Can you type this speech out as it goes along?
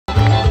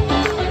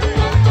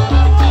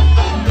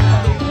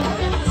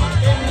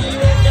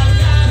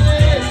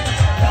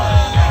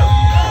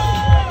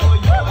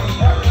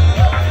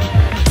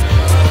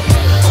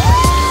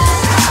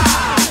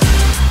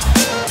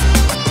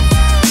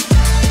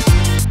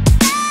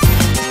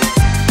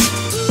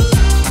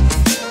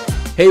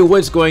Hey,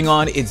 what's going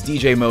on? It's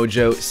DJ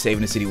Mojo,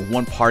 saving the city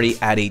one party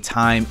at a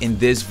time. In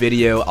this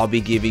video, I'll be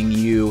giving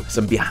you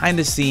some behind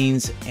the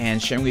scenes and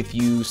sharing with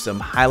you some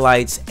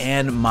highlights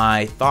and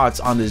my thoughts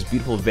on this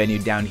beautiful venue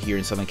down here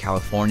in Southern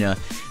California.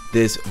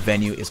 This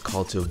venue is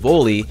called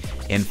Tivoli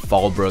in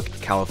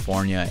Fallbrook,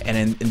 California.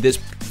 And in this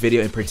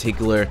video in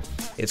particular,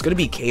 it's going to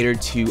be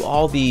catered to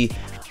all the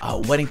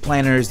wedding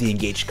planners, the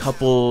engaged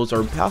couples,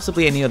 or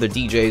possibly any other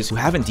DJs who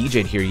haven't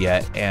DJed here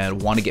yet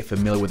and want to get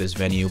familiar with this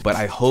venue. But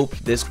I hope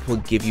this will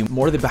give you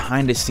more of the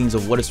behind the scenes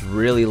of what it's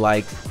really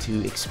like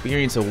to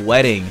experience a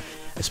wedding,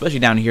 especially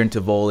down here in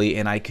Tivoli,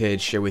 and I could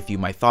share with you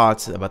my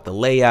thoughts about the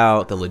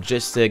layout, the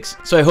logistics.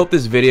 So I hope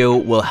this video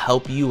will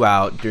help you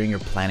out during your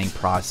planning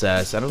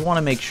process. And I want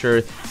to make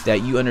sure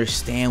that you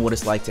understand what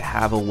it's like to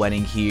have a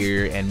wedding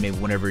here, and maybe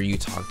whenever you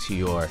talk to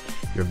your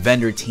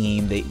vendor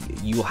team,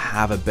 you will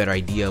have a better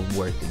idea of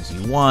what things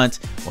you want,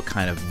 what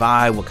kind of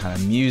vibe, what kind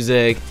of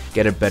music,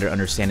 get a better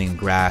understanding and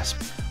grasp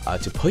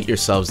to put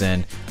yourselves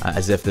in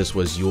as if this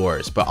was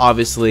yours. But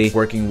obviously,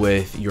 working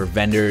with your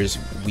vendors,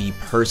 we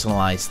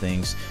personalize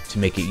things to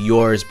make it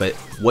yours. But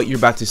what you're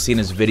about to see in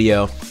this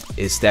video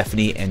is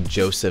Stephanie and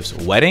Joseph's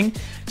wedding.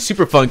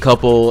 Super fun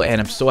couple,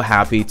 and I'm so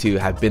happy to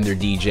have been their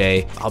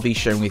DJ. I'll be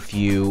sharing with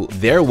you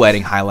their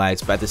wedding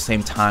highlights, but at the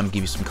same time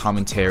give you some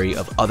commentary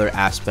of other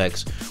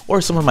aspects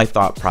or some of my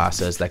thought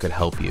process that could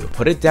help you.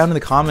 Put it down in the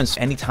comments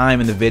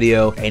anytime in the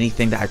video,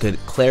 anything that I could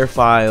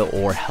clarify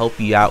or help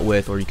you out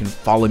with, or you can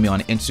follow me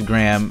on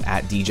Instagram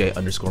at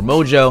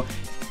DJ_Mojo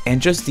and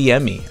just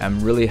DM me.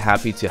 I'm really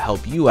happy to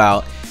help you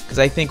out, because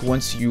I think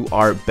once you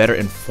are better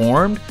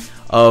informed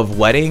of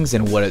weddings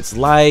and what it's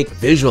like,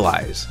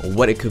 visualize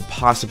what it could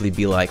possibly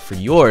be like for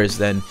yours,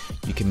 then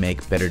you can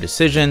make better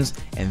decisions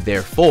and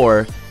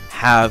therefore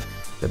have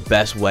the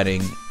best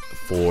wedding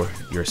for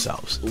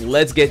yourselves.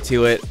 Let's get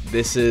to it.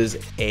 This is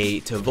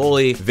a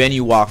Tivoli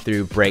venue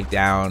walkthrough,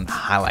 breakdown,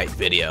 highlight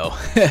video,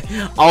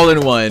 all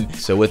in one.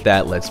 So with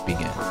that, let's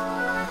begin.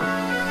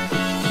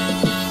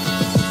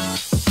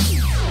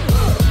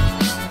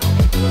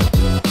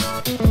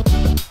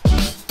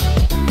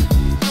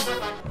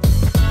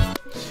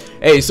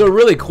 Hey, so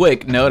really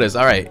quick notice.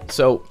 All right,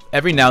 so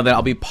every now and then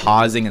I'll be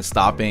pausing and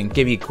stopping,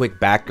 give you a quick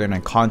background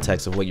and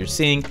context of what you're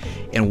seeing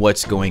and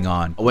what's going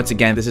on. Once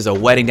again, this is a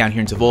wedding down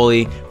here in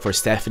Tivoli for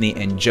Stephanie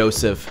and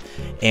Joseph,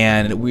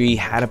 and we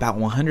had about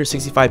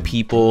 165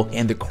 people,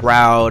 and the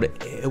crowd,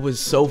 it was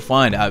so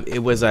fun.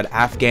 It was an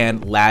Afghan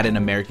Latin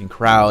American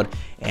crowd,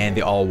 and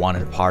they all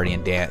wanted to party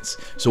and dance.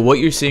 So what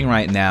you're seeing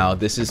right now,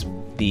 this is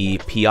the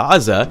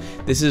Piazza.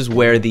 This is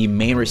where the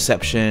main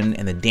reception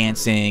and the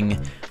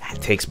dancing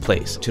takes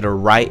place. To the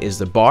right is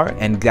the bar,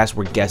 and that's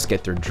where guests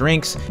get their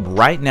drinks.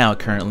 Right now,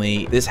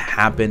 currently, this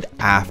happened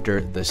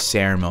after the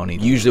ceremony.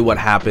 Usually what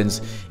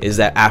happens is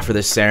that after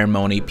the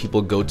ceremony, people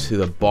go to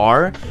the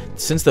bar.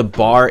 Since the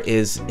bar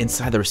is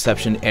inside the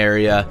reception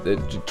area, the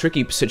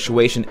tricky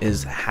situation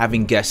is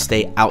having guests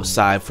stay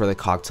outside for the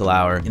cocktail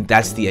hour, and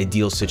that's the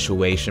ideal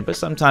situation. But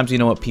sometimes, you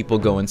know what, people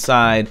go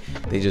inside,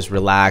 they just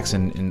relax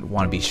and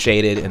want to be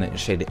shaded in a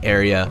shaded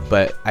area.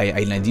 But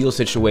an ideal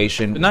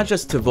situation, not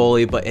just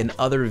Tivoli, but in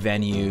other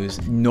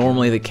venues,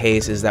 normally the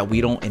case is that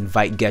we don't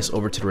invite guests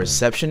over to the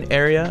reception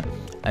area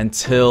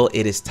until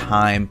it is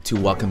time to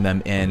welcome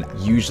them in,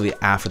 usually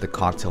after the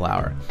cocktail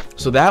hour.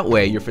 So that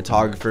way your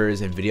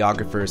photographers and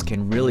videographers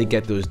can really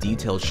get those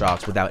detailed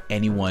shots without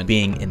anyone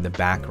being in the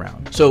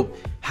background. So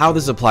how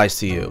this applies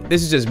to you,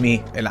 this is just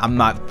me, and I'm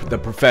not the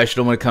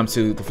professional when it comes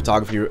to the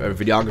photography or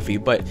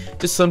videography, but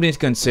just something to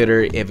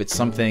consider. If it's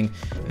something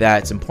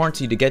that's important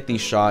to you to get these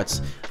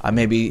shots,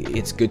 maybe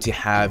it's good to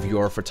have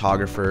your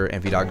photographer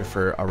and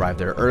videographer arrive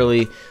there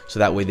early, so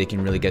that way they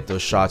can really get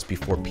those shots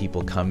before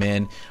people come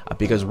in,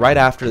 because right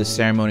after the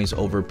ceremony is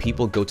over,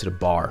 people go to the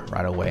bar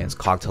right away, and it's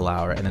cocktail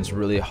hour, and it's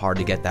really hard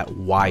to get that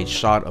wide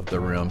shot of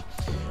the room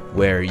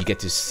where you get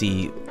to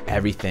see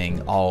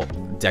everything all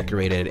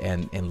decorated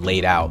and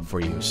laid out for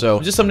you.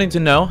 So just something to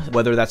know,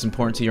 whether that's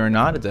important to you or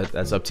not,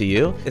 that's up to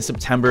you. In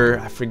September,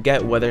 I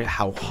forget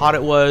how hot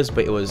it was,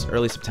 but it was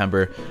early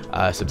September,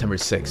 September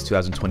 6,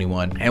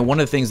 2021. And one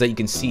of the things that you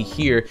can see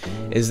here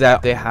is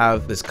that they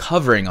have this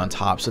covering on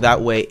top, so that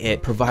way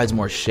it provides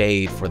more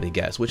shade for the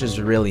guests, which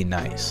is really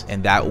nice.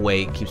 And that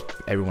way it keeps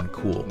everyone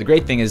cool. The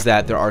great thing is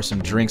that there are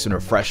some drinks and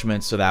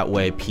refreshments, so that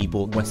way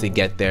people, once they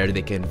get there,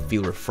 they can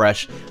feel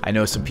refreshed. I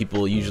know some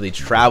people usually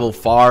travel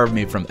far,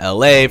 maybe from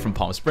LA, from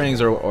Palm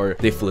Springs, or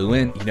they flew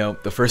in. You know,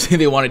 the first thing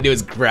they want to do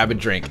is grab a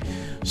drink.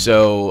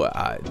 So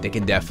they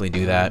can definitely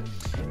do that.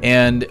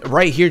 And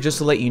right here, just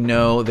to let you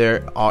know,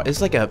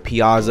 it's like a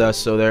piazza,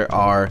 so there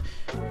are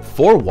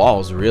 4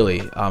 walls really.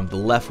 The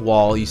left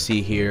wall you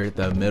see here,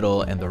 the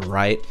middle, and the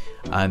right.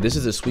 This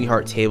is a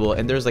sweetheart table,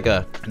 and there's like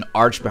an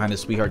arch behind the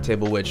sweetheart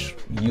table, which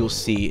you'll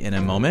see in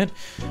a moment.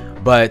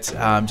 But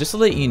just to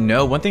let you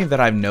know, one thing that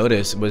I've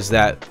noticed was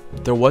that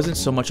there wasn't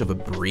so much of a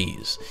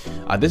breeze.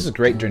 This is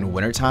great during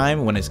winter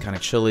time when it's kind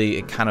of chilly.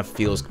 It kind of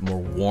feels more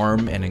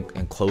warm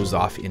and closed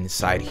off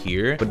inside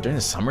here. But during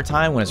the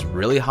summertime, when it's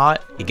really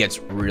hot, it gets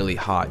really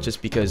hot,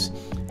 just because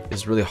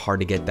it's really hard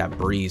to get that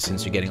breeze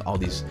since you're getting all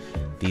these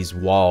these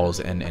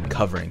walls and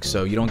covering,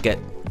 so you don't get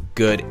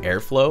good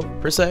airflow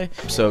per se.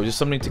 So just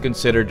something to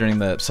consider during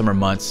the summer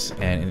months,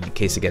 and in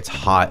case it gets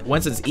hot.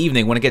 Once it's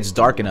evening, when it gets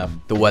dark enough,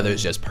 the weather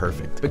is just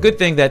perfect. But good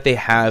thing that they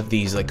have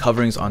these like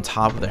coverings on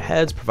top of their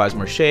heads, provides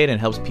more shade and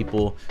helps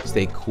people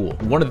stay cool.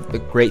 One of the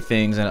great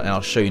things, and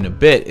I'll show you in a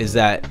bit, is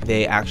that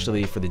they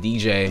actually, for the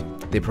DJ,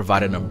 they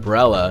provide an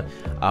umbrella.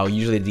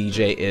 Usually the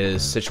DJ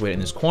is situated in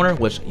this corner,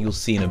 which you'll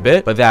see in a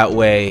bit, but that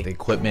way the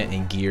equipment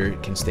and gear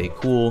can stay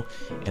cool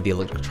and the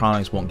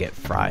electronics won't get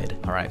fried.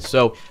 All right,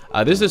 so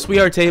this is the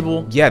sweetheart table.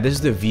 Yeah, this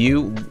is the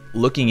view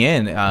looking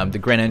in. The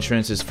grand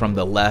entrance is from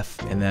the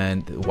left, and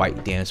then the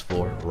white dance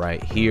floor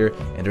right here,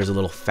 and there's a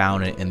little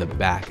fountain in the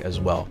back as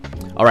well.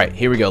 All right,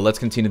 here we go. Let's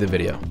continue the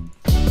video.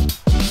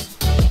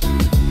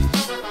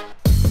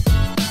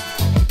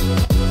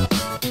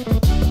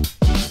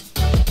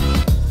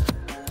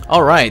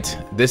 All right,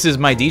 this is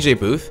my DJ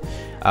booth,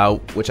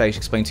 which I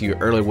explained to you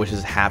earlier, which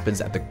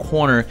happens at the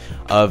corner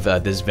of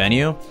this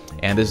venue.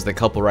 And this is the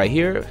couple right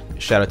here.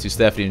 Shout out to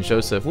Stephanie and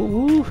Joseph. Woo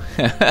woo.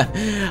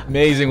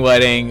 Amazing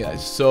wedding.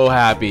 So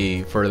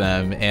happy for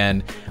them.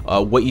 And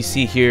what you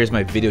see here is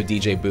my video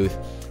DJ booth.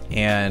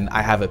 And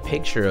I have a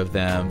picture of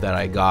them that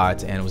I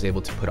got and was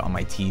able to put on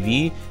my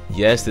TV.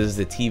 Yes, this is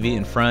the TV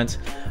in front.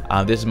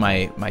 This is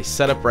my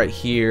setup right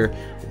here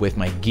with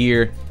my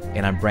gear,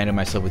 and I'm branding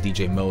myself with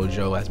DJ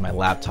MOJOE as my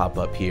laptop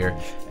up here.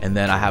 And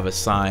then I have a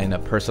sign, a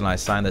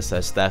personalized sign that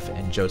says Steph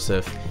and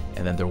Joseph,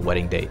 and then their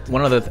wedding date.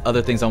 One of the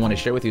other things I want to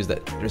share with you is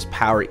that there's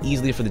power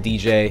easily for the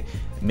DJ. It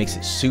makes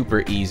it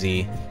super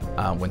easy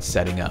when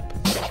setting up.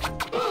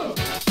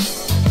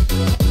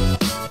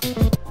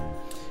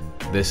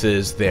 This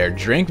is their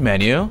drink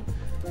menu.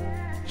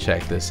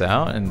 Check this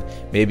out, and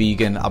maybe you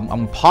can,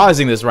 I'm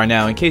pausing this right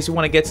now in case you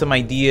want to get some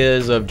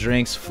ideas of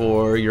drinks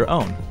for your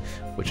own,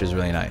 which is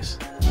really nice.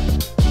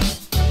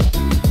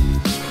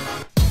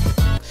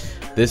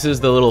 This is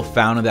the little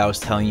fountain that I was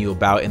telling you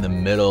about in the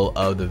middle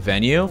of the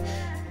venue.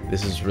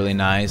 This is really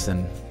nice,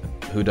 and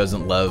who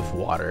doesn't love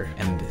water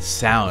and the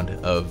sound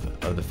of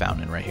the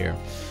fountain right here?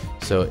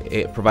 So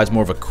it provides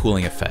more of a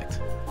cooling effect.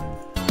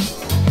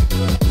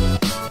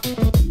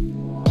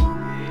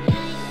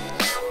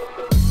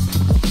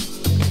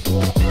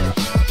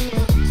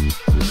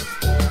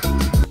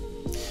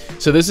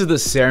 So this is the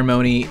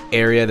ceremony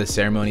area, the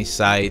ceremony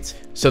site.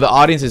 So the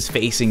audience is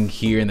facing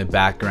here in the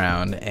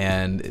background,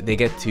 and they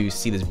get to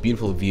see this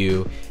beautiful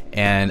view.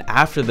 And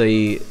after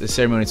the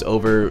ceremony is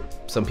over,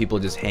 some people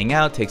just hang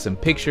out, take some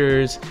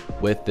pictures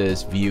with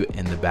this view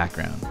in the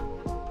background.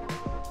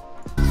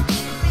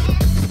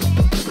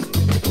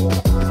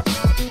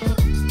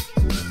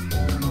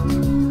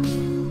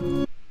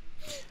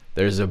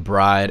 There's a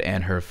bride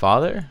and her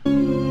father.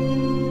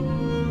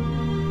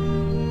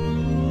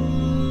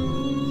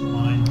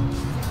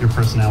 Your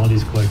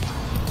personalities clicked,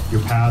 your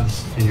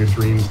paths and your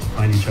dreams to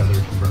find each other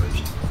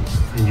converged,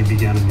 and you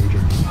began a new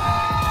journey.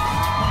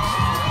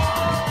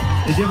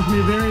 It gives me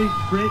a very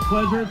great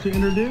pleasure to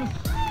introduce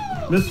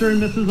Mr.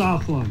 and Mrs.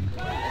 Oslam.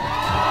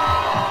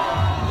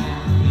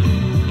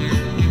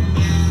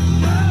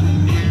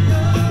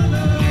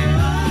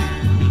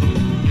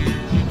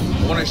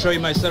 I want to show you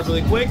my setup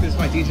really quick. This is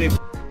my DJ.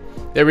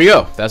 There we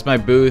go. That's my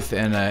booth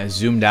and a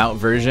zoomed out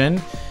version.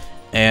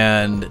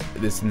 And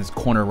this in this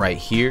corner right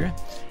here.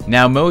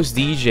 Now most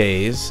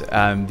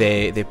DJs,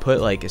 they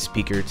put like a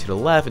speaker to the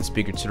left and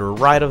speaker to the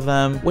right of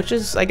them, which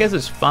is, I guess,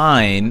 is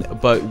fine.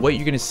 But what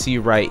you're gonna see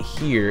right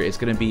here is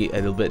gonna be a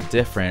little bit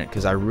different,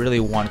 because I really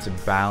wanted to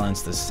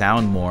balance the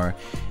sound more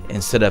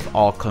instead of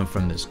all come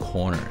from this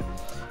corner.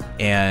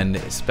 And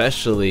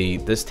especially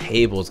this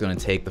table is going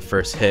to take the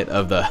first hit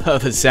of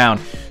the sound.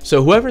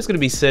 So whoever's going to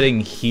be sitting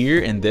here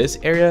in this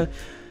area,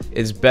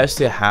 it's best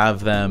to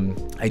have them,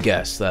 I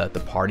guess, the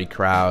party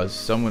crowds,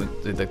 someone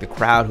like the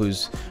crowd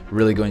who's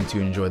really going to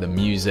enjoy the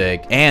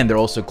music, and they're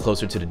also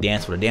closer to the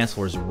dance floor. The dance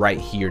floor is right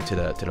here to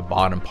the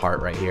bottom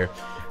part right here,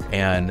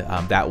 and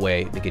that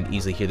way they can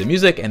easily hear the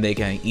music and they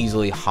can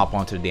easily hop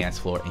onto the dance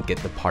floor and get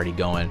the party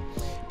going.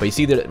 But you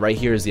see that right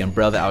here is the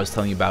umbrella that I was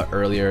telling you about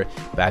earlier.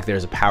 Back there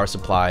is a power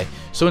supply.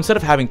 So instead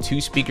of having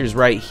two speakers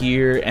right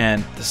here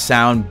and the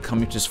sound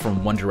coming just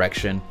from one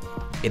direction,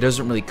 it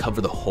doesn't really cover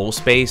the whole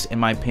space, in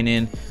my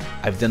opinion.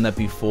 I've done that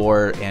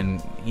before,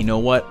 and you know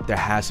what? There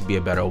has to be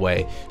a better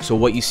way. So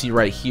what you see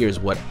right here is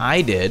what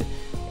I did,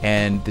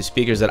 and the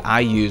speakers that I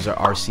use are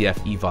RCF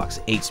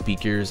Evox 8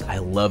 speakers. I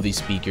love these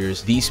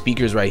speakers. These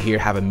speakers right here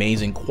have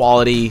amazing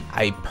quality.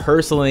 I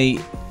personally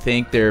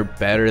think they're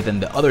better than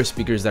the other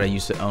speakers that I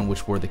used to own,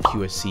 which were the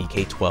QSC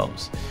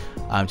K12s.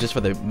 Just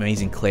for the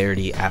amazing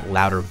clarity at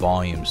louder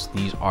volumes.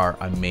 These are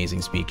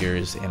amazing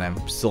speakers, and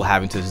I'm still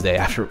having to this day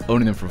after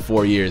owning them for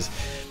 4 years.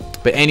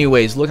 But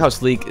anyways, look how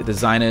sleek the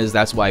design is.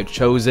 That's why I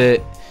chose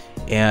it.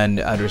 And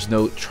there's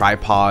no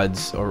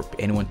tripods or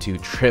anyone to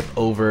trip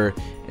over.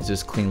 It's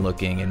just clean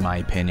looking, in my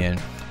opinion.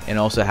 And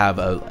also have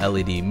a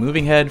LED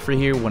moving head for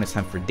here when it's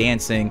time for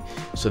dancing,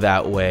 so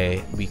that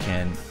way we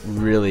can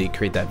really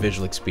create that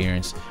visual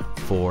experience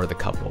for the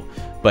couple.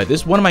 But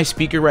this is one of my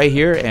speaker right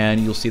here,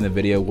 and you'll see in the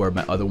video where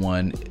my other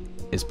one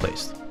is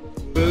placed.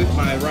 Booth,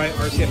 my right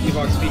RCF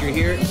Evox speaker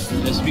here,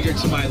 and a speaker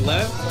to my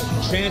left,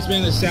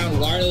 transmitting the sound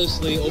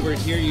wirelessly over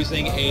here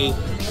using a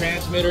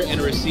transmitter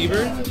and a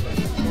receiver.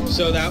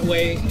 So that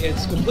way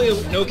it's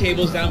completely no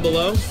cables down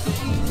below,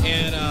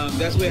 and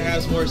that's why it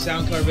has more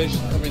sound coverage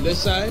covering this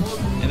side,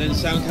 and then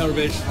sound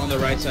coverage on the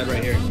right side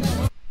right here.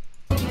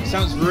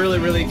 Sounds really,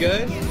 really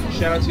good.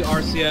 Shout out to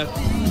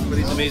RCF for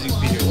these amazing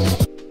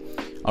speakers.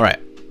 All right.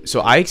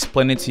 So I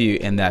explained it to you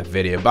in that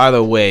video. By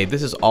the way,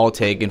 this is all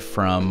taken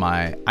from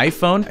my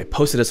iPhone. I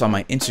posted this on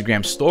my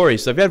Instagram story.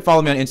 So if you haven't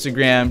followed me on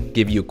Instagram,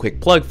 give you a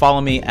quick plug,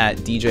 follow me at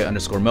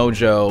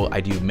DJ_Mojo.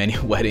 I do many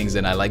weddings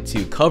and I like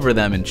to cover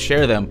them and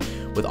share them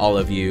with all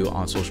of you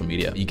on social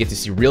media. You get to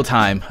see real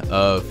time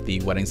of the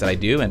weddings that I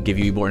do and give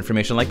you more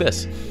information like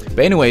this.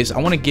 But anyways,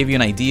 I want to give you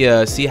an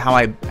idea, see how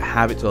I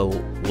have it to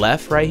the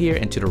left right here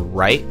and to the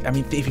right. I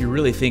mean, if you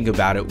really think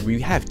about it,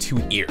 we have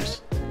 2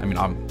 ears. I mean,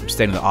 I'm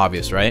stating the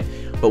obvious, right?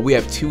 But we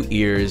have 2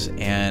 ears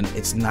and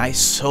it's nice,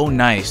 so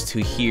nice to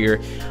hear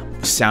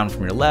sound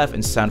from your left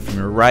and sound from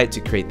your right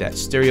to create that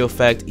stereo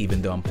effect,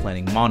 even though I'm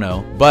playing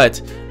mono.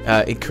 But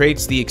it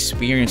creates the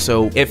experience.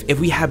 So if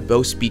we have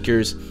both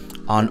speakers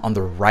on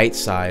the right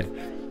side,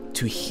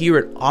 to hear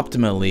it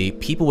optimally,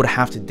 people would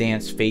have to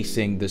dance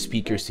facing the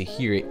speakers to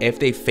hear it. If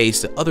they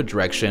face the other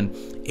direction,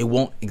 it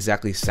won't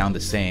exactly sound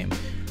the same.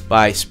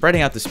 By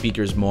spreading out the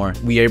speakers more,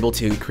 we are able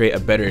to create a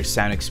better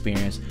sound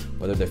experience,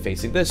 whether they're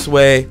facing this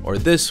way or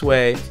this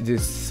way,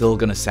 it's still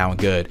gonna sound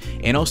good.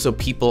 And also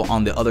people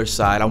on the other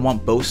side, I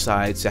want both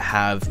sides to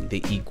have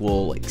the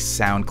equal like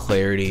sound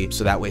clarity,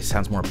 so that way it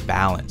sounds more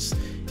balanced.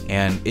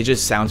 And it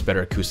just sounds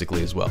better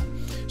acoustically as well.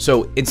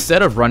 So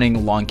instead of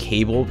running long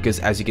cable, because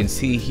as you can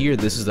see here,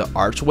 this is the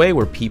archway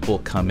where people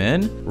come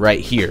in right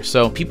here.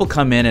 So people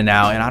come in and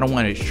out and I don't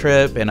want to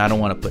trip and I don't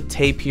want to put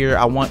tape here.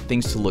 I want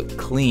things to look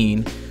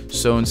clean.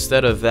 So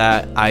instead of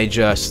that, I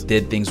just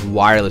did things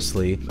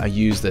wirelessly. I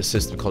used a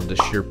system called the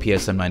Shure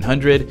PSM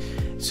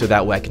 900, so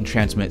that way I can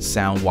transmit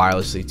sound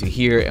wirelessly to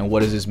here. And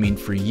what does this mean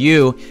for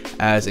you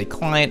as a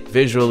client?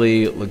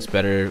 Visually, it looks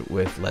better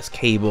with less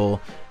cable.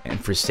 And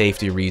for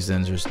safety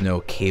reasons, there's no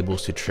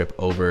cables to trip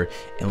over.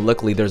 And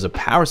luckily there's a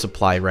power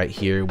supply right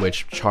here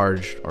which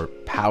charged or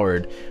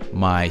powered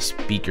my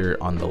speaker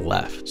on the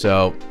left.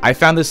 So I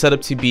found this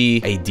setup to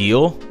be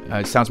ideal.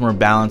 It sounds more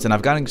balanced, and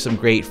I've gotten some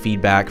great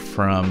feedback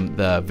from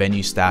the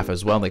venue staff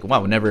as well. Like,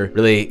 wow, I've never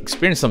really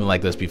experienced something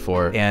like this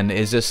before. And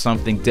it's just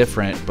something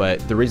different.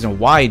 But the reason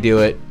why I do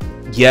it,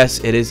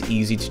 yes, it is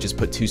easy to just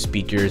put 2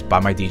 speakers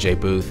by my DJ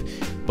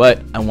booth,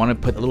 but I want to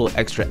put a little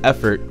extra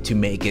effort to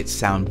make it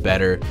sound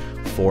better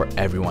for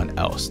everyone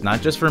else,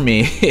 not just for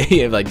me.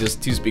 You have like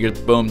just 2 speakers,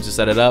 boom, to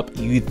set it up.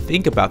 You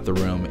think about the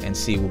room and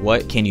see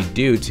what can you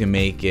do to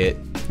make it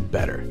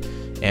better.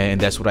 And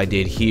that's what I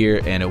did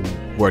here, and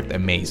it worked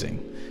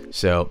amazing.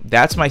 So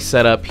that's my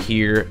setup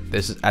here.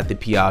 This is at the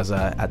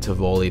Piazza at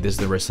Tivoli. This is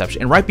the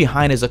reception, and right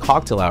behind is a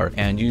cocktail hour.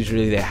 And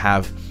usually they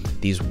have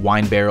these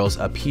wine barrels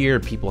up here.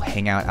 People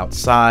hang out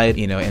outside,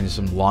 you know, and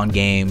some lawn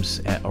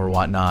games or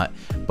whatnot.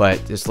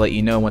 But just to let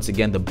you know, once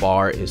again, the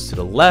bar is to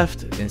the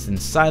left. It's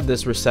inside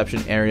this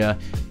reception area.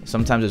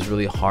 Sometimes it's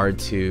really hard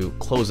to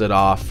close it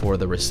off for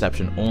the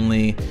reception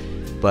only,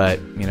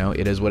 but you know,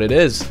 it is what it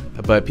is.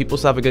 But people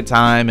still have a good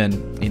time,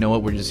 and you know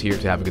what, we're just here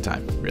to have a good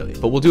time, really.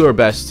 But we'll do our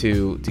best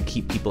to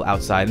keep people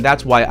outside, and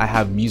that's why I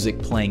have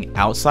music playing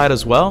outside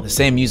as well. The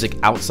same music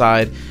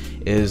outside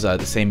is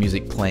the same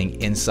music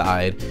playing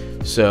inside,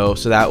 so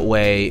that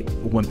way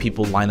when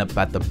people line up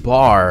at the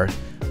bar,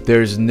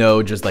 there's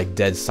no just like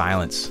dead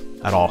silence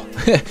at all.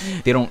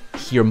 They don't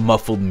hear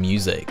muffled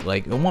music.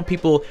 Like, I want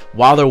people,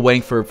 while they're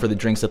waiting for the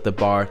drinks at the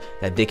bar,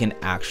 that they can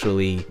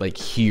actually like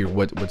hear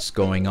what's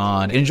going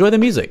on and enjoy the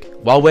music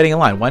while waiting in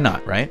line. Why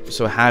not, right?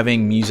 So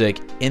having music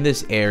in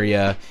this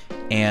area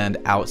and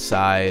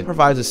outside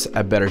provides us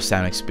a better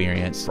sound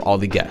experience for all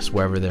the guests,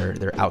 wherever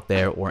they're out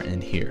there or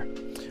in here.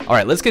 All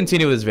right, let's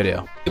continue with this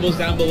video. Cables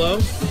down below,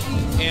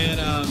 and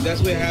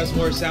that's why it has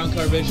more sound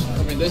coverage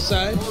covering this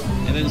side,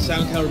 and then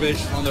sound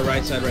coverage on the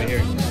right side right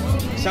here.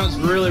 Sounds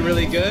really,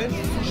 really good.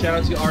 Shout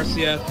out to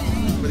RCF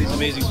for these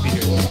amazing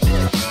speakers.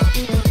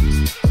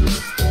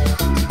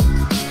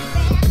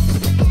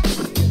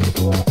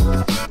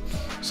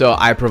 So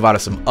I provided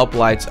some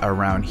uplights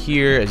around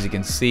here. As you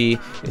can see,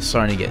 it's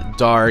starting to get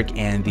dark,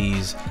 and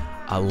these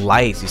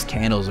lights, these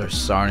candles are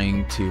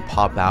starting to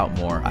pop out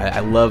more. I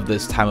love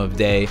this time of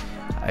day.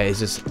 It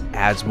just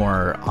adds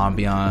more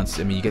ambiance.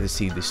 I mean, you get to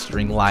see the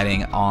string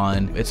lighting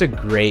on. It's a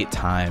great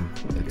time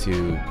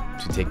to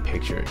take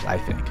pictures, I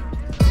think.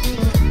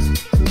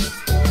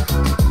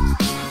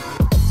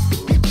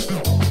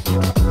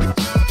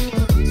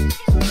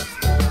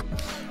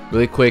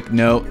 Really quick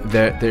note,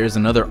 there's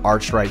another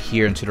arch right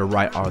here, and to the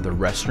right are the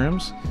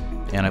restrooms.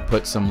 And I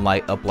put some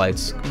light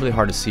uplights, really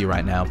hard to see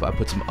right now, but I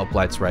put some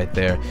uplights right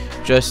there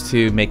just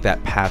to make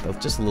that path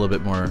just a little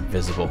bit more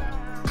visible.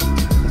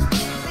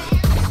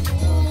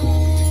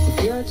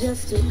 You're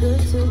just too good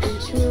to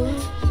be true.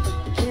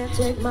 Can't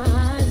take my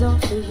eyes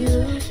off of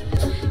you.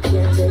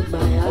 Can't take my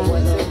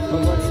eyes off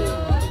of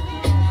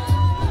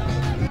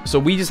you. So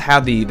we just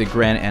had the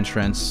grand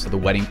entrance, the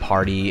wedding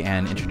party,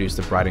 and introduced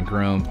the bride and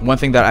groom. One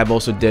thing that I've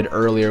also did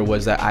earlier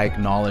was that I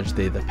acknowledged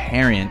the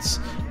parents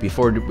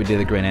before we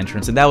did the grand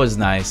entrance, and that was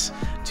nice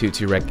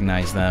to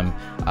recognize them.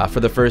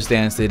 For the first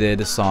dance, they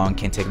did a song,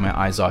 Can't Take My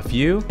Eyes Off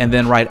You, and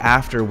then right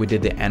after we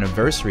did the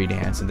anniversary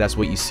dance, and that's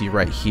what you see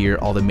right here,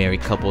 all the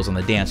married couples on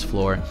the dance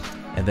floor.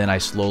 And then I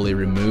slowly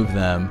remove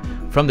them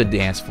from the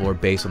dance floor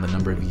based on the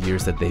number of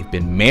years that they've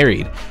been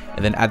married.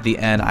 And then at the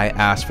end, I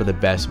ask for the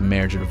best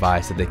marriage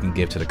advice that they can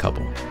give to the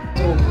couple.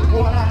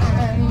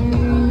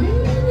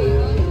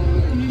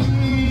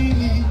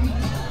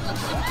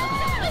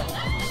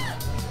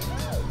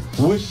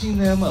 Wishing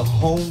them a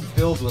home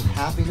filled with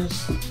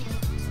happiness,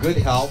 good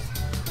health,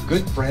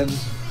 good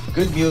friends,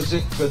 good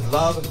music, good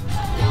love.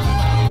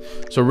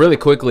 So really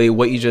quickly,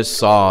 what you just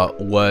saw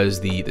was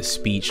the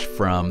speech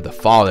from the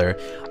father.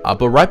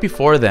 But right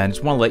before then,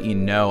 just want to let you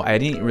know, I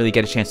didn't really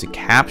get a chance to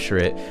capture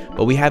it,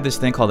 but we have this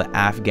thing called the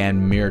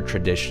Afghan mirror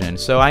tradition.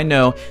 So I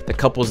know the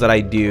couples that I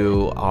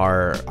do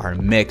are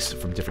mixed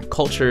from different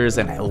cultures,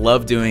 and I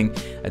love doing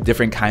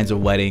different kinds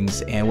of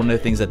weddings. And one of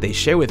the things that they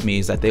share with me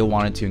is that they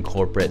wanted to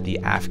incorporate the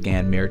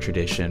Afghan mirror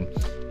tradition,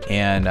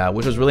 and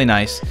which was really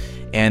nice.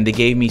 And they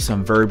gave me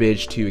some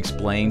verbiage to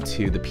explain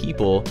to the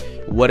people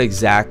what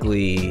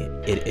exactly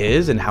it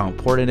is and how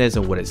important it is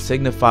and what it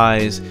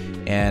signifies.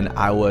 And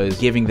I was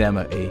giving them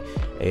a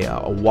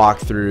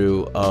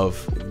walkthrough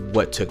of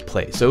what took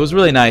place. So it was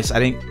really nice.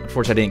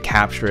 Unfortunately, I didn't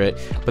capture it,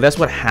 but that's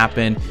what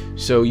happened.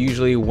 So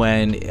usually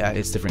when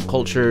it's different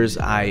cultures,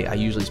 I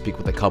usually speak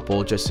with a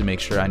couple just to make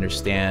sure I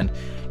understand,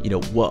 you know,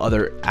 what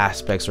other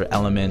aspects or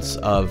elements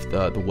of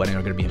the wedding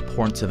are going to be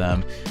important to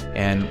them,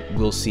 and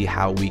we'll see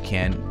how we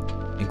can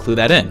include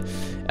that in.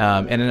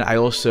 And then I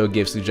also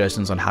give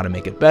suggestions on how to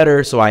make it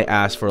better. So I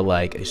ask for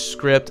like a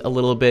script a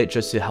little bit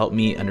just to help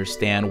me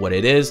understand what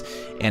it is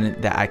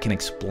and that I can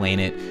explain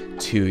it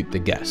to the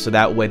guests. So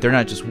that way they're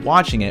not just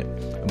watching it,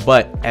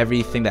 but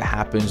everything that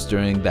happens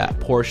during that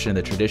portion,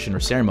 the tradition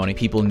or ceremony,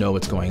 people know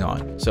what's going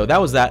on. So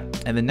that was that.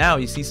 And then now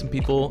you see some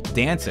people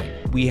dancing.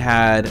 We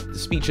had the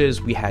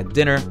speeches, we had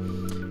dinner,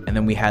 and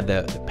then we had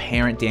the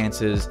parent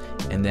dances,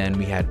 and then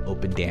we had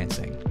open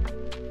dancing.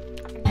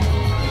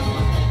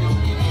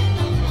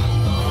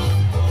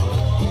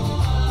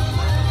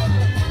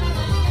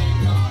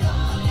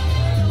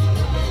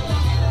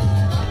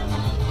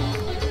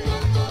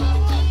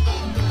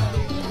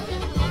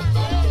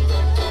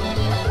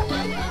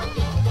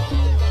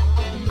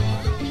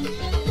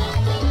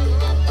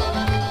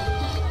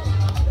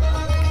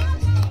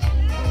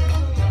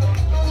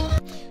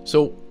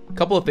 So a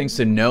couple of things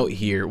to note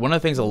here. One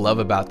of the things I love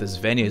about this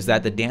venue is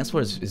that the dance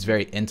floor is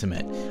very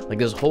intimate. Like,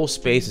 this whole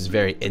space is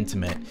very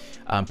intimate.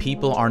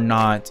 People are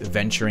not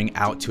venturing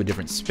out to a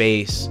different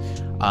space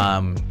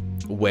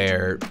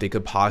where they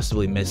could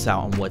possibly miss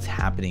out on what's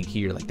happening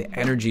here. Like, the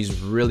energy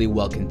is really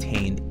well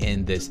contained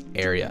in this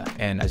area.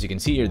 And as you can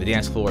see here, the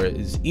dance floor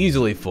is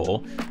easily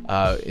full,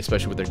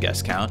 especially with their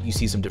guest count. You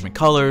see some different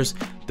colors.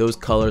 Those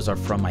colors are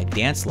from my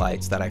dance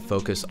lights that I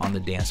focus on the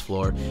dance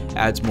floor.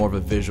 Adds more of a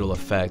visual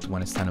effect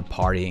when it's time to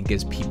party and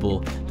gives people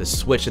the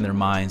switch in their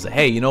minds that,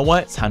 hey, you know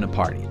what? It's time to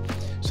party.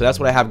 So that's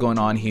what I have going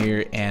on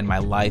here, and my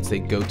lights, they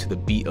go to the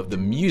beat of the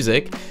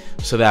music,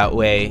 so that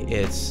way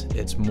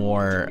it's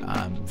more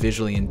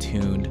visually in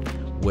tune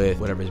with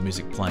whatever's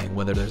music playing.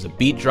 Whether there's a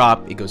beat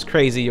drop, it goes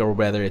crazy, or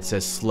whether it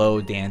says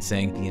slow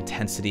dancing, the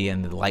intensity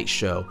and the light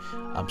show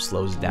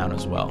slows down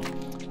as well.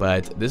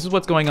 But this is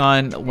what's going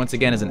on. Once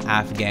again, is an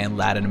Afghan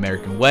Latin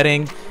American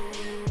wedding,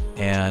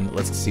 and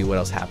let's see what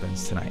else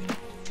happens tonight.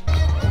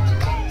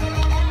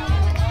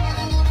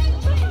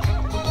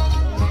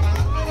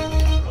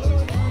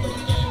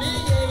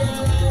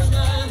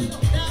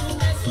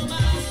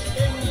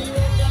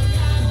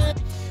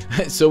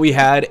 So we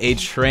had a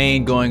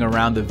train going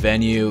around the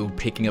venue,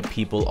 picking up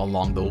people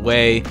along the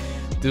way.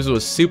 This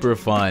was super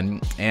fun,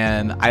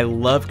 and I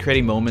love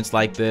creating moments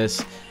like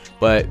this,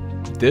 but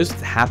this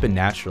happened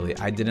naturally.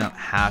 I didn't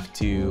have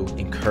to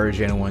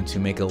encourage anyone to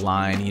make a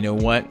line. You know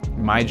what?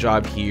 My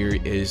job here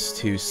is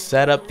to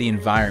set up the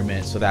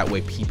environment so that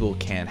way people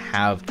can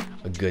have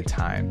a good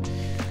time.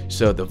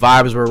 So the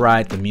vibes were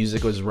right, the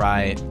music was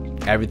right,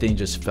 everything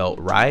just felt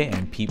right,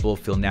 and people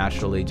feel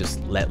naturally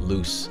just let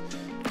loose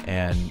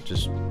and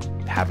just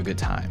have a good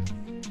time.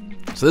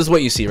 So this is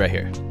what you see right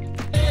here.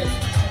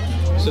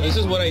 So this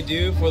is what I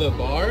do for the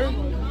bar.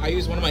 I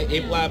use one of my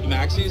Ape Lab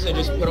Maxis and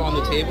just put it on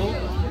the table.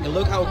 And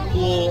look how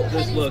cool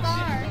this looks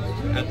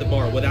at the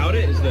bar. Without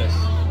it, is this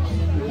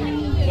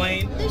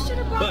plain.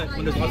 But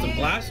when there's lots of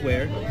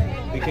glassware,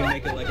 we can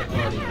make it like a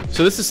party.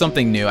 So this is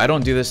something new. I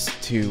don't do this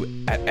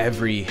at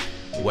every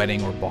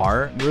wedding or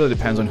bar. It really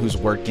depends on who's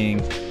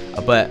working.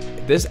 But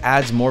this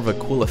adds more of a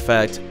cool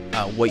effect.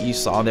 What you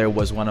saw there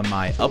was one of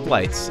my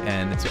uplights,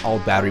 and it's all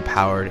battery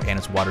powered and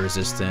it's water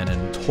resistant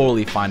and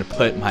totally fine to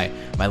put my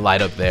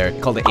light up there.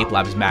 Called the Ape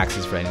Labs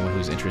Maxis for anyone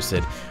who's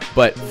interested.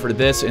 But for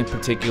this in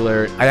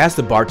particular, I asked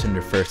the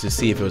bartender first to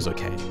see if it was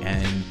okay,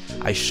 and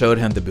I showed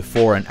him the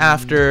before and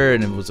after,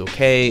 and it was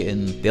okay,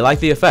 and they like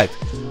the effect.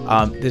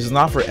 This is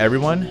not for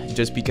everyone,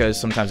 just because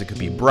sometimes it could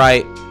be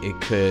bright, it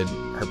could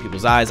hurt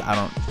people's eyes. I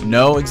don't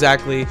know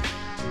exactly,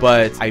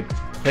 but I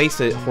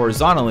placed it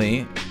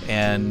horizontally,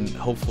 and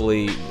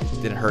hopefully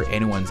it didn't hurt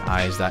anyone's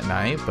eyes that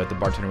night. But the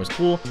bartender was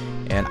cool,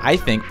 and I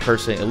think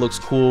personally it looks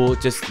cool,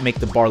 just to make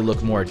the bar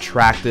look more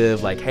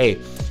attractive, like, hey,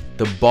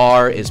 the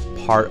bar is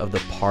part of the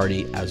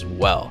party as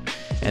well.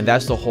 And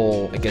that's the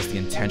whole, I guess, the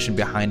intention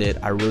behind it.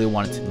 I really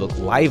want it to look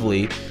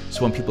lively,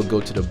 so when people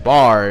go to the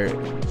bar,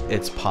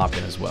 it's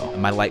popping as well.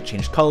 And my light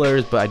changed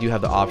colors, but I do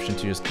have the option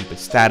to just keep it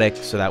static,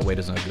 so that way it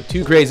doesn't go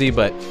too crazy.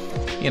 But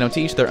you know,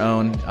 to each their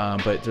own.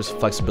 But there's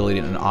flexibility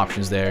and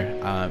options there.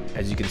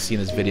 As you can see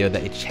in this video,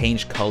 that it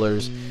changed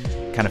colors,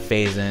 kind of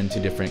phase into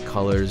different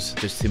colors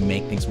just to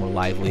make things more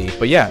lively.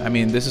 But yeah, I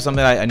mean, this is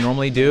something I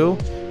normally do.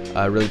 It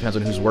really depends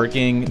on who's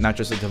working, not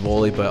just at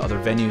Tivoli, but other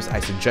venues.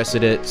 I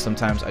suggested it.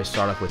 Sometimes I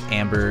start off with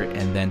amber,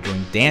 and then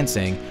during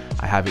dancing,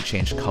 I have it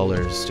change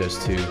colors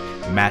just to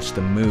match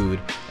the mood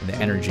and the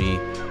energy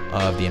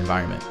of the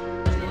environment.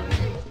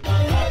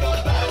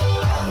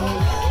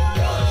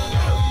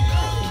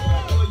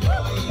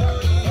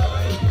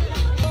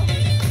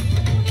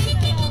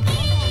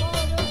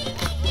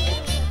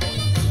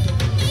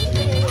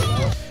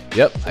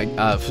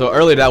 Yep, so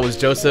earlier that was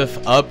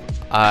Joseph up.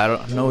 I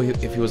don't know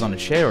if he was on a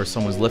chair or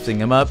someone was lifting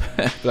him up.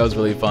 That was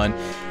really fun.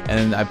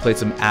 And I played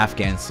some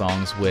Afghan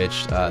songs,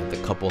 which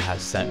the couple has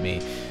sent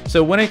me.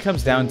 So when it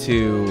comes down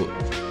to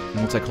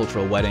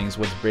multicultural weddings,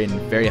 what's been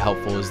very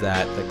helpful is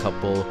that the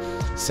couple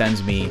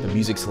sends me the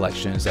music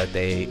selections that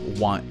they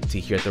want to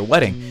hear at their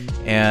wedding.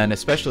 And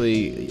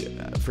especially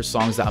for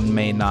songs that I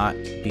may not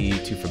be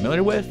too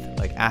familiar with,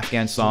 like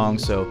Afghan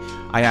songs. So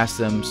I asked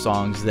them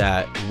songs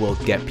that will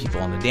get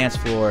people on the dance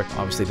floor.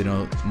 Obviously they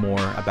know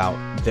more about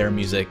their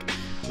music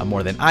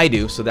more than I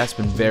do, so that's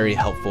been very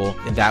helpful.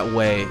 In that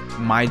way,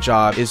 my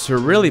job is to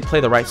really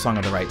play the right song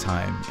at the right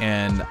time,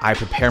 and I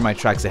prepare my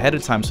tracks ahead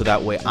of time, so that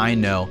way I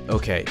know,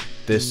 okay,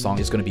 this song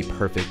is going to be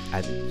perfect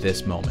at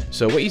this moment.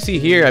 So what you see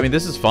here, I mean,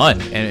 this is fun,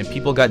 and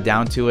people got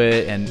down to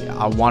it, and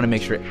I want to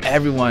make sure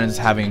everyone is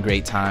having a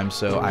great time.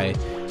 So I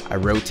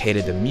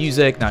rotated the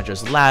music, not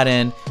just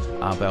Latin,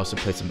 but I also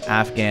played some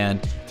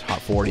Afghan, top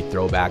 40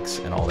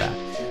 throwbacks and all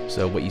that.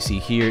 So what you see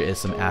here is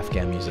some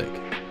Afghan music.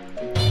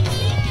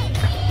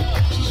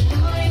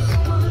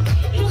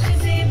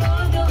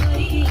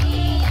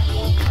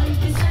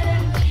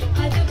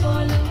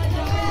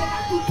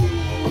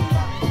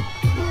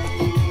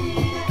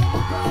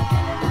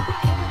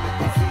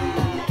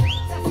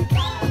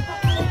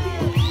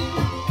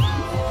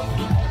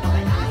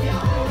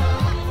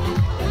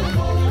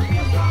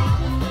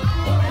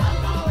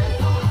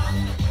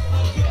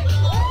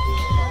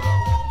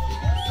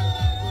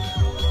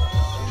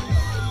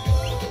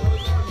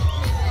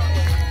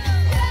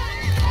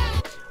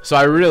 So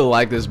I really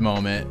like this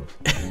moment.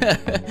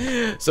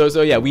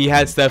 so yeah, we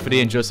had Stephanie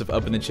and Joseph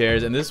up in the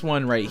chairs, and this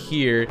one right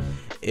here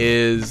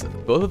is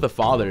both of the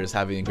fathers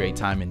having a great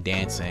time and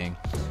dancing.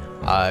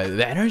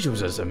 The energy was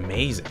just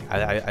amazing.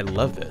 I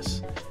love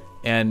this.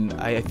 And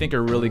I think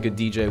a really good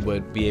DJ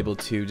would be able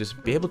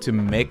to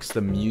mix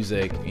the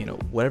music, you know,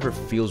 whatever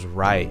feels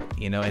right,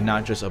 you know, and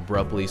not just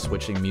abruptly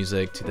switching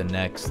music to the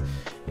next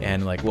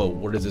and like, whoa,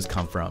 where does this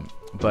come from?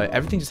 But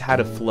everything just had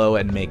to flow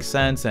and make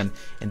sense, and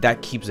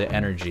that keeps the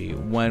energy.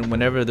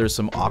 Whenever there's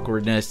some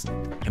awkwardness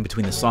in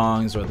between the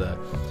songs or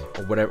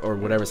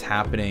whatever's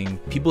happening,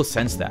 people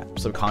sense that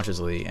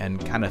subconsciously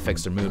and kind of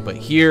affects their mood. But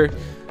here,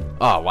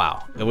 oh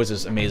wow, it was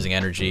just amazing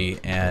energy,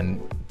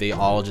 and they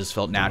all just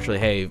felt naturally,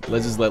 hey,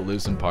 let's just let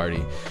loose and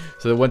party.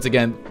 So once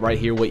again, right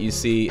here, what you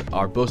see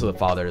are both of the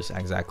fathers,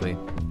 exactly,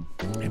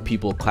 and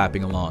people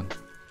clapping along.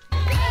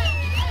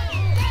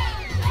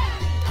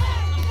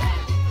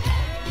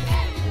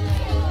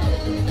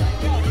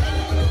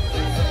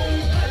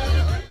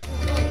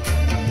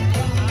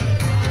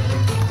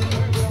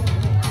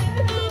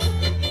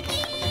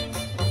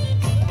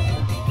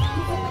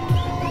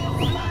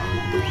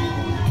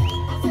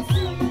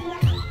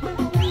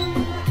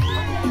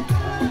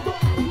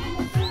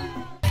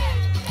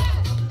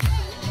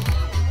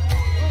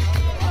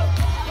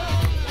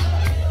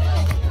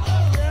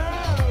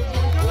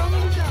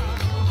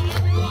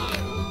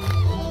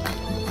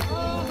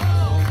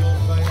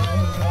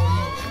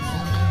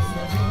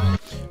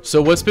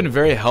 So what's been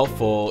very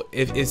helpful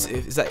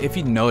is that if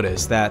you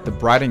notice that the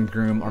bride and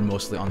groom are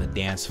mostly on the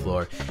dance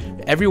floor,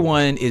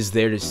 everyone is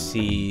there to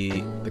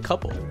see the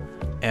couple.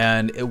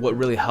 And what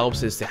really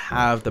helps is to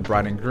have the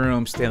bride and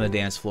groom stay on the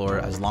dance floor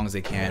as long as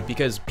they can,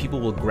 because people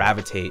will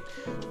gravitate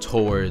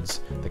towards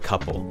the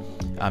couple.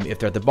 If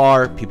they're at the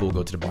bar, people will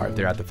go to the bar. If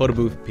they're at the photo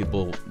booth,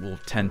 people will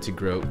tend to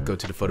go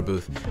to the photo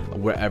booth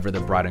wherever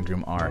the bride and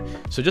groom are.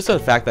 So just the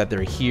fact that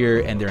they're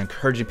here and they're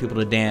encouraging people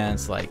to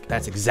dance, like,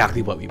 that's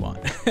exactly what we want.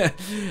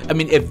 I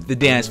mean, if the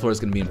dance floor is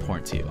going to be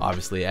important to you,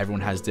 obviously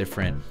everyone has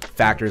different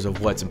factors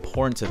of what's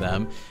important to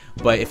them,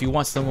 But if you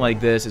want something like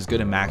this, it's good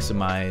to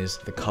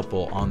maximize the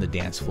couple on the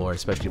dance floor,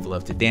 especially if you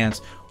love to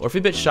dance, or if you're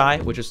a bit shy,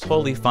 which is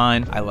totally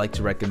fine. I like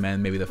to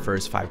recommend maybe the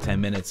first 5-10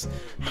 minutes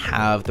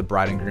have the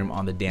bride and groom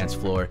on the dance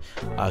floor,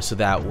 so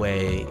that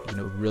way, you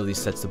know, really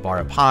sets the bar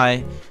up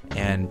high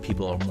and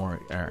people are more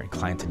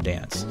inclined to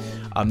dance.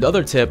 The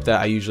other tip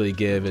that I usually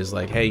give is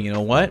like, hey, you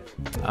know what?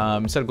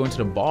 Instead of going to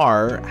the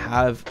bar,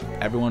 have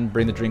everyone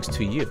bring the drinks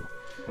to you.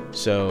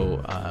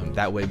 So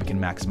that way we can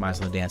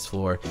maximize on the dance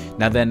floor.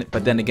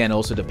 But then again, it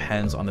also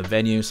depends on the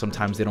venue.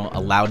 Sometimes they don't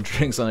allow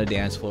drinks on the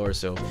dance floor,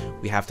 so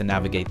we have to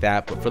navigate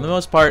that. But for the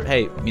most part,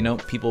 hey, you know,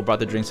 people brought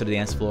the drinks to the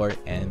dance floor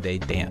and they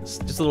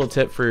danced. Just a little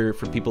tip for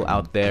people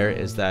out there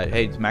is that,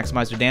 hey, to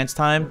maximize your dance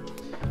time,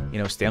 you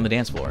know, stay on the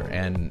dance floor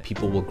and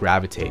people will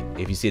gravitate.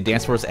 If you see a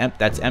dance floor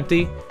that's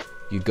empty,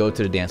 you go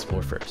to the dance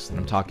floor first. And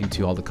I'm talking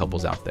to all the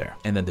couples out there.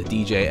 And then the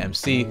DJ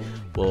MC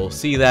will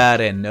see that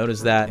and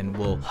notice that and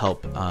will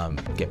help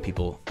get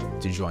people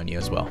to join you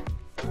as well.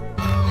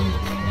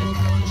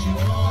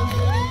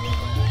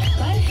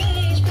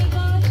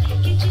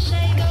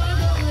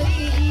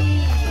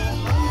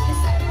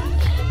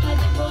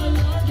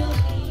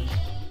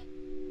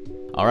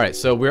 All right,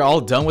 so we're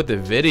all done with the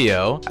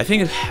video. I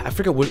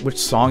forget which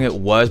song it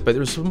was, but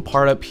there was some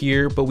part up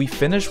here, but we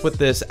finished with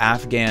this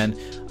Afghan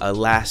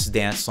last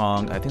dance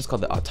song. I think it's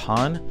called the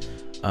Atan.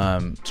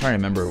 Trying to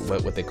remember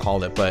what they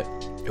called it, but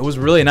it was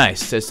really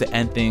nice just to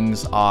end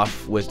things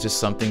off with just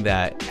something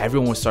that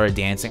everyone started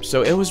dancing.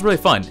 So it was really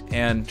fun,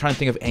 and trying to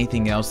think of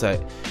anything else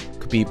that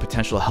could be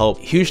potential help.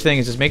 Huge thing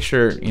is just make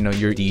sure, you know,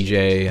 your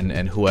DJ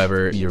and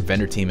whoever your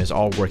vendor team is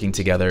all working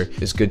together.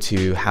 It's good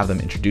to have them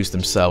introduce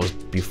themselves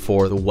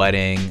before the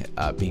wedding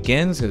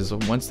begins, because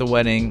once the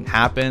wedding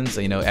happens,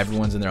 you know,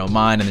 everyone's in their own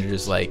mind and they're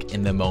just like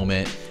in the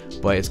moment.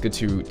 But it's good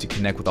to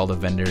connect with all the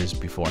vendors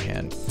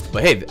beforehand.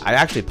 But hey, I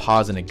actually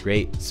paused in a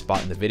great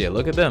spot in the video.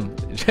 Look at them,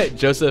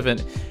 Joseph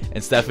and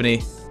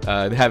Stephanie,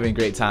 they're having a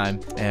great time.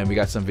 And we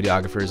got some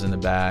videographers in the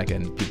back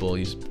and people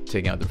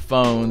taking out their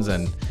phones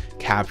and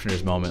capturing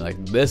this moment.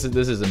 Like this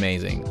is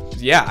amazing.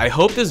 Yeah, I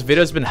hope this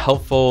video has been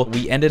helpful.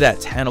 We ended at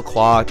 10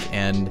 o'clock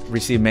and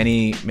received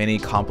many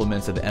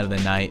compliments at the end of the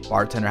night.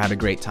 Bartender had a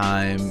great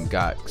time,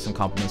 got some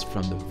compliments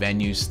from the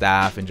venue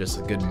staff, and just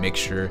a good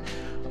mixture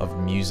of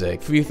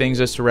music. A few things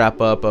just to wrap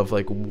up of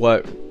like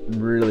what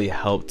really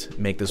helped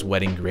make this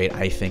wedding great,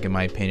 I think, in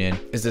my opinion,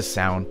 is the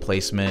sound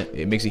placement.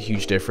 It makes a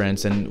huge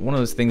difference, and one of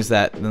those things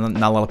that not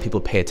a lot of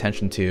people pay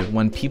attention to.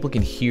 When people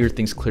can hear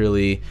things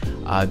clearly,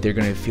 they're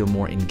going to feel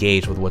more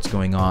engaged with what's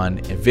going on.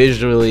 And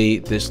visually,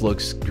 this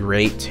looks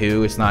great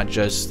too. It's not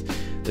just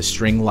the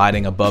string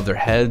lighting above their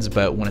heads,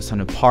 but when it's time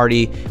to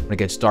party, when it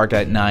gets dark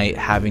at night,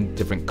 having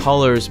different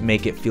colors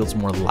make it feels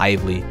more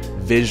lively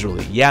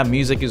visually. Yeah,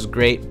 music is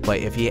great, but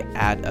if you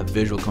add a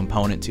visual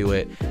component to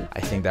it,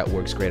 I think that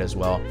works great as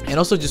well. And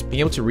also just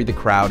being able to read the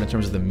crowd in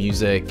terms of the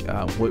music,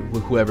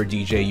 whoever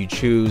DJ you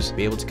choose,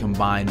 be able to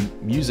combine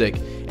music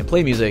and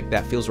play music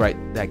that feels right,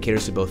 that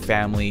caters to both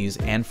families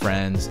and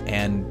friends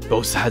and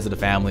both sides of the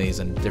families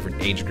and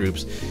different age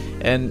groups.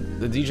 And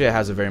the DJ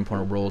has a very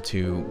important role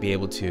to be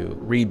able to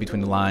read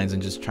between the lines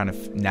and just trying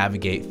to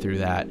navigate through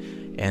that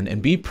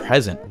and be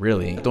present,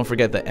 really. Don't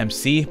forget the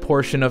MC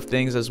portion of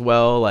things as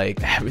well.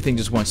 Like everything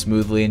just went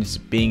smoothly, and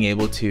just being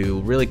able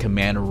to really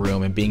command a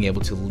room and being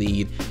able to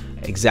lead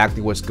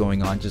exactly what's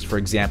going on. Just for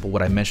example,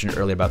 what I mentioned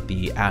earlier about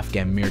the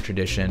Afghan mirror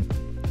tradition.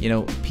 You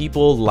know,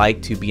 people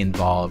like to be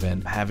involved,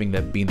 and having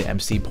that being the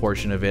MC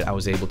portion of it, I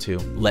was able to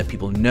let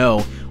people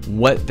know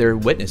what they're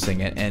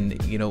witnessing and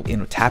you know,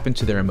 tap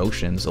into their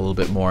emotions a little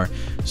bit more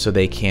so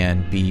they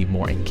can be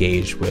more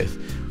engaged with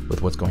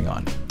what's going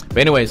on. But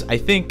anyways, I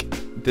think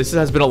this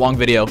has been a long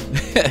video,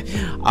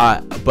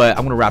 but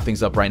I'm gonna wrap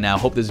things up right now.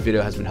 Hope this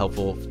video has been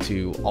helpful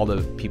to all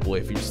the people.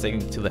 If you're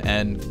sticking to the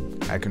end,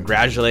 I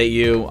congratulate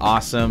you,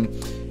 awesome.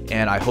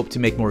 And I hope to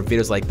make more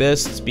videos like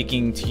this.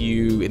 Speaking to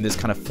you in this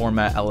kind of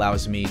format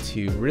allows me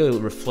to really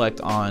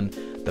reflect on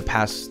the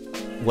past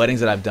weddings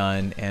that I've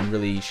done and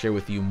really share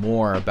with you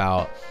more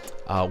about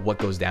what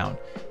goes down,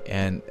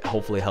 and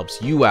hopefully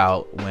helps you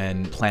out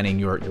when planning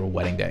your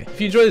wedding day. If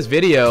you enjoyed this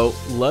video,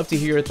 love to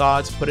hear your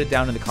thoughts. Put it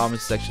down in the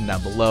comments section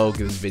down below.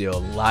 Give this video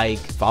a like.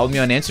 Follow me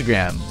on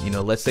Instagram. You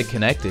know, let's stay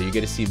connected. You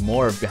get to see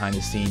more of behind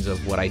the scenes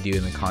of what I do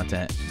in the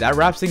content. That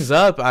wraps things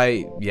up.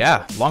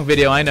 Yeah, long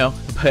video, I know,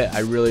 but I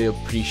really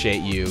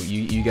appreciate you.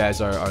 You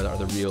guys are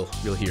the real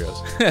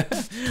heroes.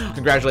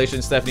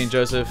 Congratulations, Stephanie and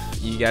Joseph.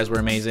 You guys were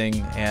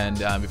amazing.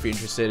 And if you're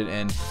interested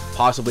in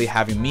possibly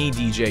having me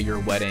DJ your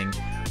wedding,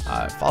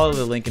 follow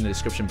the link in the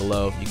description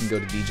below. You can go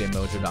to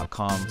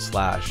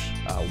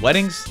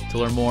djmojo.com/weddings to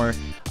learn more.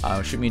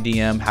 Shoot me a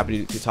DM.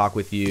 Happy to talk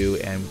with you,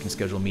 and we can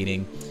schedule a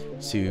meeting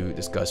to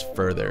discuss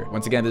further.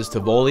 Once again, this is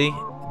Tivoli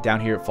down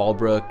here at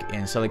Fallbrook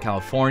in Southern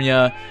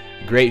California.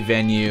 Great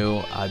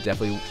venue.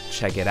 Definitely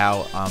check it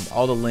out.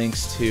 All the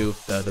links to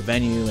the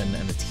venue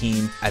and the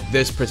team at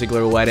this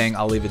particular wedding,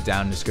 I'll leave it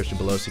down in the description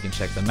below so you can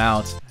check them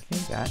out. I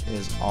think that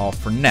is all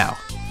for now.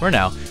 for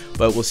now.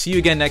 But we'll see you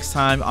again next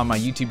time on my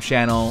YouTube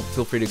channel.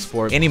 Feel free to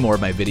explore any more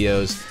of my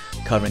videos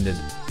covering the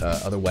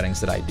other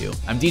weddings that I do.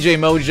 I'm DJ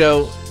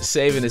Mojo,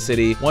 saving the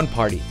city one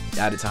party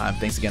at a time.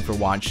 Thanks again for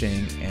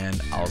watching, and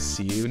I'll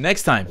see you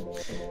next time.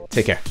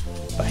 Take care.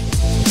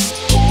 Bye.